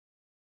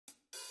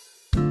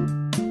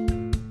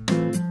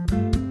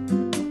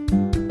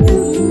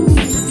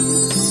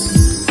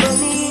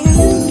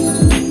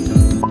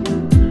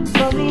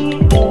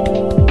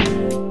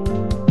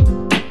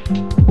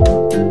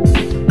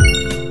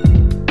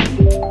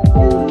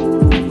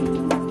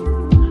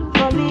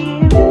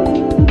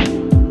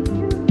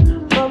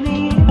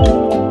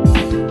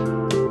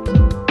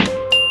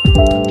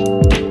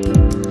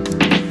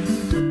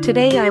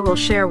Today I will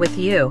share with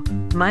you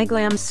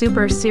Myglamm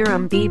Super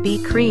Serum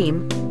BB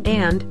Cream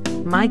and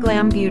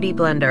Myglamm Beauty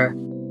Blender.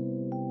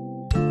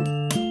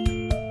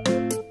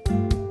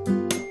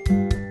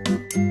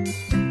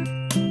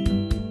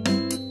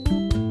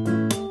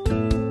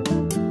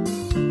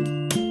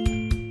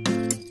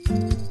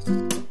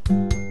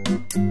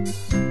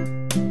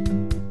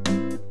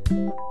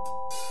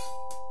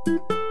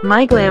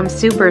 Myglamm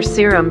Super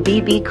Serum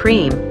BB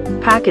Cream.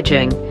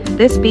 Packaging.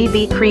 This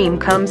BB cream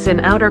comes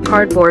in outer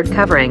cardboard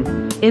covering.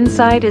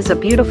 Inside is a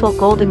beautiful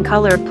golden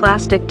colored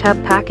plastic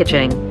tub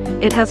packaging.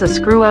 It has a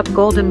screw-up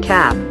golden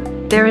cap.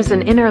 There is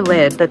an inner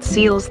lid that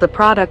seals the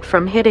product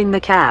from hitting the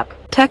cap.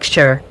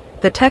 Texture.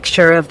 The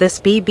texture of this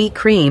BB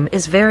cream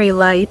is very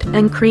light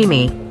and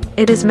creamy.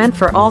 It is meant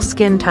for all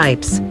skin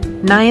types.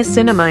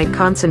 Niacinamide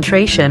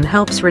concentration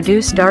helps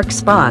reduce dark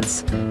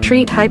spots,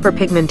 treat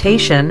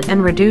hyperpigmentation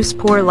and reduce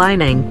pore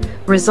lining,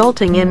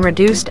 resulting in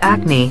reduced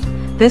acne.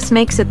 This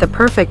makes it the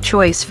perfect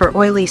choice for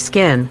oily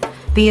skin.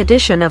 The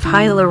addition of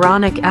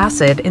hyaluronic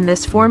acid in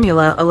this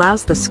formula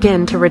allows the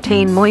skin to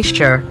retain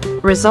moisture,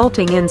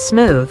 resulting in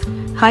smooth,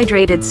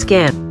 hydrated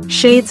skin.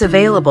 Shades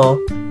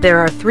available. There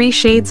are 3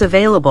 shades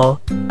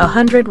available: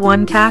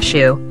 101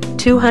 Cashew,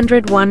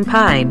 201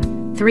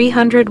 Pine,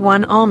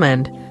 301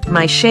 Almond.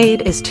 My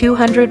shade is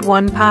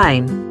 201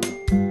 Pine.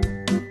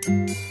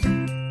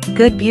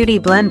 Good Beauty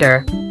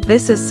Blender.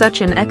 This is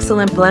such an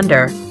excellent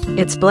blender.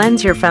 It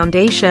blends your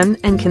foundation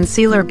and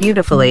concealer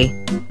beautifully.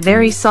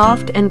 Very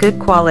soft and good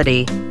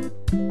quality.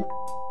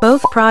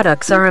 Both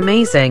products are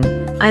amazing.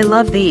 I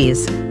love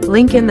these.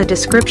 Link in the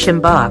description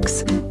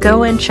box.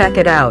 Go and check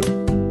it out.